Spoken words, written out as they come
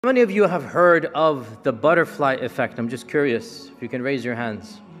How many of you have heard of the butterfly effect? I'm just curious if you can raise your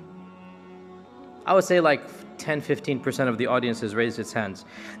hands. I would say like 10-15% of the audience has raised its hands.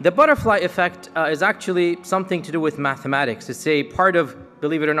 The butterfly effect is actually something to do with mathematics. It's a part of,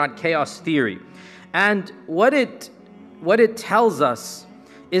 believe it or not, chaos theory. And what it tells us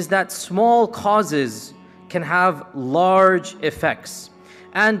is that small causes can have large effects.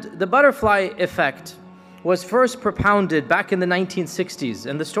 And the butterfly effect was first propounded back in the 1960s,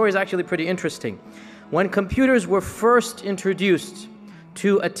 and the story is actually pretty interesting. When computers were first introduced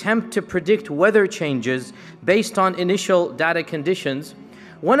to attempt to predict weather changes based on initial data conditions,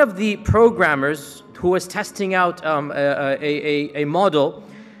 one of the programmers who was testing out a model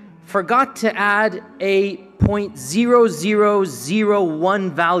forgot to add a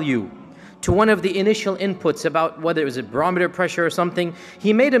 0.0001 value to one of the initial inputs about whether it was a barometer pressure or something.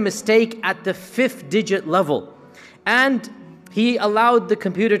 He made a mistake at the 5th digit level, and he allowed the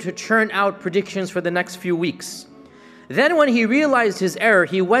computer to churn out predictions for the next few weeks. Then when he realized his error,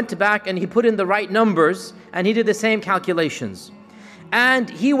 he went back and he put in the right numbers and he did the same calculations. And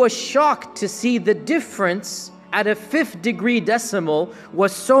he was shocked to see the difference at a 5th degree decimal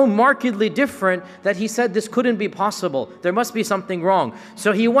was so markedly different that he said this couldn't be possible. There must be something wrong.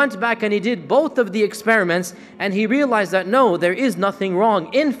 So he went back and he did both of the experiments, and he realized that no, there is nothing wrong.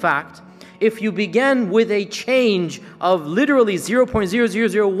 In fact, if you begin with a change of literally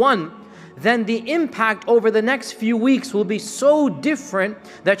 0.0001, then the impact over the next few weeks will be so different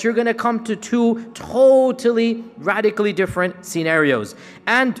that you're going to come to two totally radically different scenarios.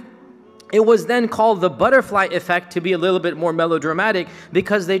 And it was then called the butterfly effect, to be a little bit more melodramatic,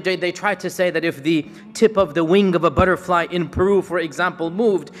 because they tried to say that if the tip of the wing of a butterfly in Peru, for example,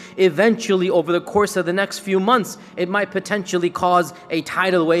 moved, eventually over the course of the next few months, it might potentially cause a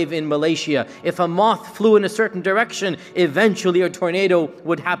tidal wave in Malaysia. If a moth flew in a certain direction, eventually a tornado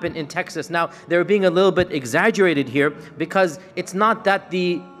would happen in Texas. Now, they're being a little bit exaggerated here, because it's not that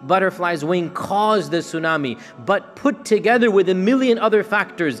the butterfly's wing caused the tsunami, but put together with a million other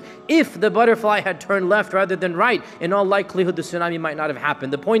factors, if the butterfly had turned left rather than right, in all likelihood the tsunami might not have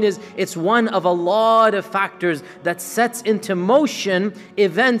happened. The point is, it's one of a lot of factors that sets into motion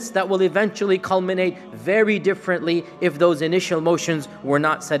events that will eventually culminate very differently if those initial motions were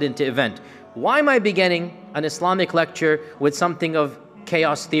not set into event. Why am I beginning an Islamic lecture with something of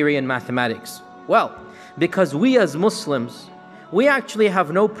chaos theory and mathematics? Well, because we as Muslims, we actually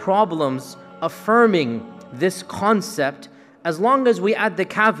have no problems affirming this concept as long as we add the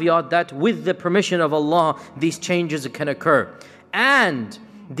caveat that with the permission of Allah, these changes can occur. And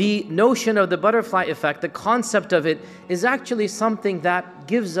the notion of the butterfly effect, the concept of it, is actually something that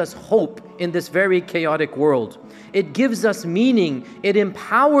gives us hope in this very chaotic world. It gives us meaning, it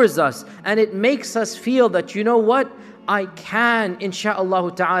empowers us, and it makes us feel that, you know what, I can,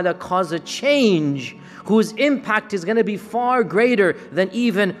 insha'Allah ta'ala, cause a change whose impact is going to be far greater than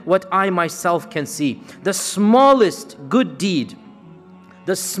even what I myself can see. The smallest good deed,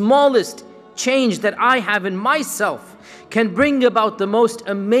 the smallest change that I have in myself can bring about the most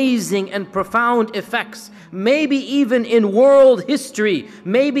amazing and profound effects. Maybe even in world history,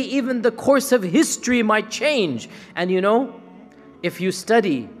 maybe even the course of history might change. And you know, if you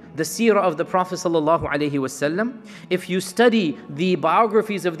study the seerah of the Prophet ﷺ, if you study the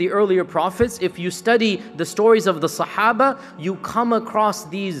biographies of the earlier prophets, if you study the stories of the Sahaba, you come across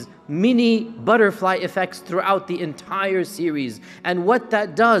these mini butterfly effects throughout the entire series. And what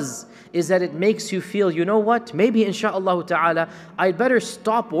that does is that it makes you feel, you know what, maybe insha'Allah ta'ala, I'd better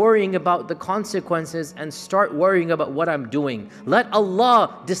stop worrying about the consequences and start worrying about what I'm doing. Let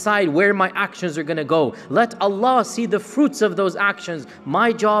Allah decide where my actions are going to go. Let Allah see the fruits of those actions.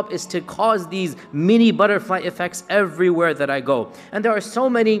 My job is to cause these mini butterfly effects everywhere that I go. And there are so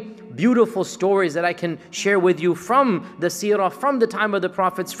many beautiful stories that I can share with you from the seerah, from the time of the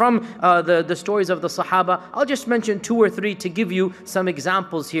prophets, from the stories of the Sahaba. I'll just mention 2 or 3 to give you some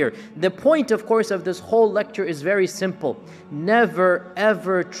examples here. The point, of course, of this whole lecture is very simple. Never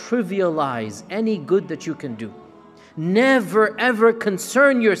ever trivialize any good that you can do. Never ever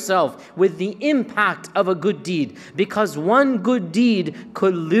concern yourself with the impact of a good deed, because one good deed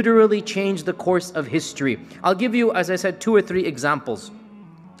could literally change the course of history. I'll give you, as I said, 2 or 3 examples.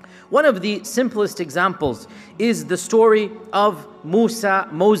 One of the simplest examples is the story of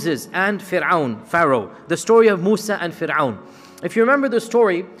Moses and Pharaoh. The story of Musa and Fir'aun. If you remember the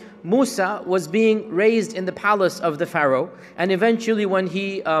story, Musa was being raised in the palace of the Pharaoh, and eventually when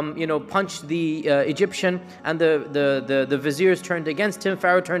he punched the Egyptian and the viziers turned against him,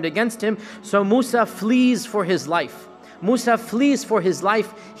 Pharaoh turned against him, so Musa flees for his life. Musa flees for his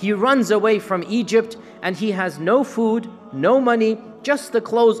life. He runs away from Egypt, and he has no food, no money, just the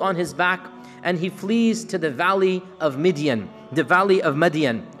clothes on his back, and he flees to the valley of Midian, the valley of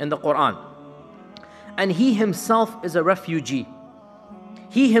Madian in the Quran. And he himself is a refugee.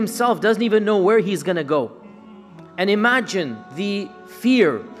 He himself doesn't even know where he's gonna go. And imagine the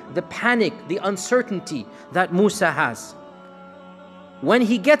fear, the panic, the uncertainty that Musa has. When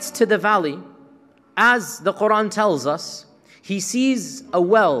he gets to the valley, as the Quran tells us, he sees a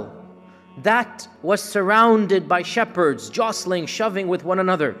well that was surrounded by shepherds, jostling, shoving with one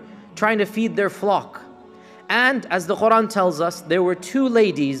another, trying to feed their flock. And as the Quran tells us, there were two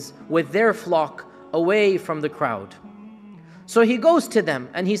ladies with their flock away from the crowd. So he goes to them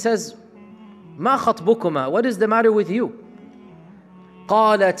and he says, "Ma khatbukuma, what is the matter with you?"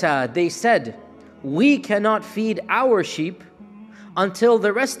 قالتا, they said, "We cannot feed our sheep until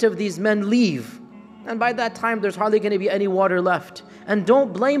the rest of these men leave. And by that time, there's hardly going to be any water left. And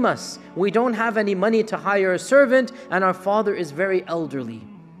don't blame us. We don't have any money to hire a servant, and our father is very elderly."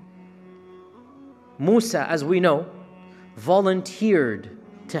 Musa, as we know, volunteered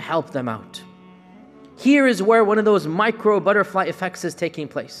to help them out. Here is where one of those micro butterfly effects is taking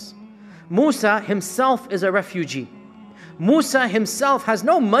place. Musa himself is a refugee. Musa himself has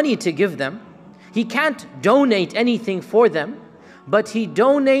no money to give them. He can't donate anything for them, but he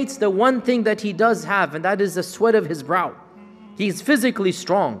donates the one thing that he does have, and that is the sweat of his brow. He's physically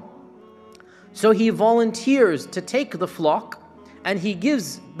strong. So he volunteers to take the flock, and he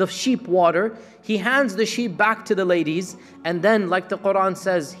gives the sheep water. He hands the sheep back to the ladies, and then, like the Quran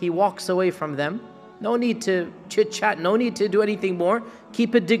says, he walks away from them. No need to chit-chat, no need to do anything more.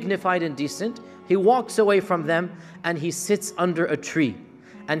 Keep it dignified and decent. He walks away from them, and he sits under a tree.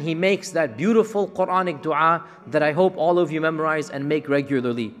 And he makes that beautiful Quranic dua that I hope all of you memorize and make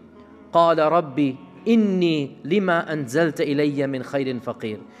regularly. قَالَ رَبِّي إِنِّي لِمَا أَنزَلْتَ إِلَيَّ مِنْ خَيْرٍ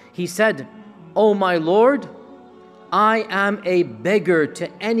فَقِيرٍ. He said, "Oh my Lord, I am a beggar to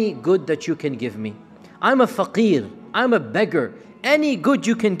any good that you can give me. I'm a faqir, I'm a beggar. Any good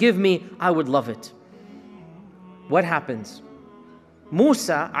you can give me, I would love it." What happens?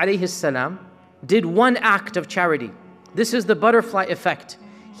 Musa alayhi salam did one act of charity. This is the butterfly effect.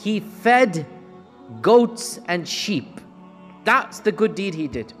 He fed goats and sheep. That's the good deed he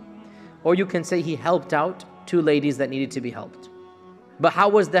did. Or you can say he helped out two ladies that needed to be helped. But how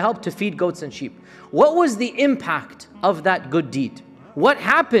was the help? To feed goats and sheep. What was the impact of that good deed? What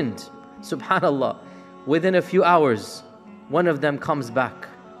happened? Subhanallah. Within a few hours, one of them comes back.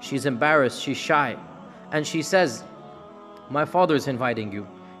 She's embarrassed, she's shy. And she says, "My father is inviting you.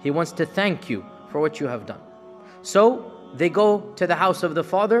 He wants to thank you for what you have done." So they go to the house of the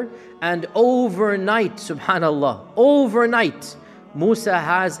father, and overnight, subhanallah, overnight, Musa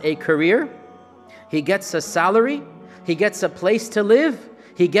has a career, he gets a salary, he gets a place to live,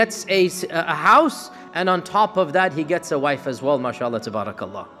 he gets a house, and on top of that, he gets a wife as well, mashallah,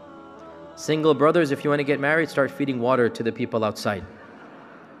 tabarakallah. Single brothers, if you want to get married, start feeding water to the people outside.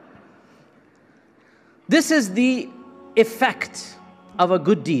 This is the effect of a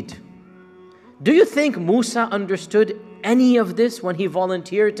good deed. Do you think Musa understood any of this when he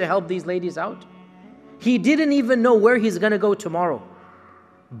volunteered to help these ladies out? He didn't even know where he's going to go tomorrow.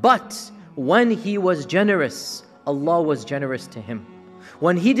 But when he was generous, Allah was generous to him.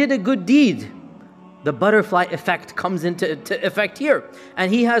 When he did a good deed, the butterfly effect comes into effect here.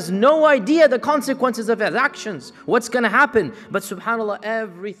 And he has no idea the consequences of his actions, what's going to happen. But subhanAllah,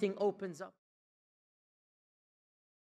 everything opens up.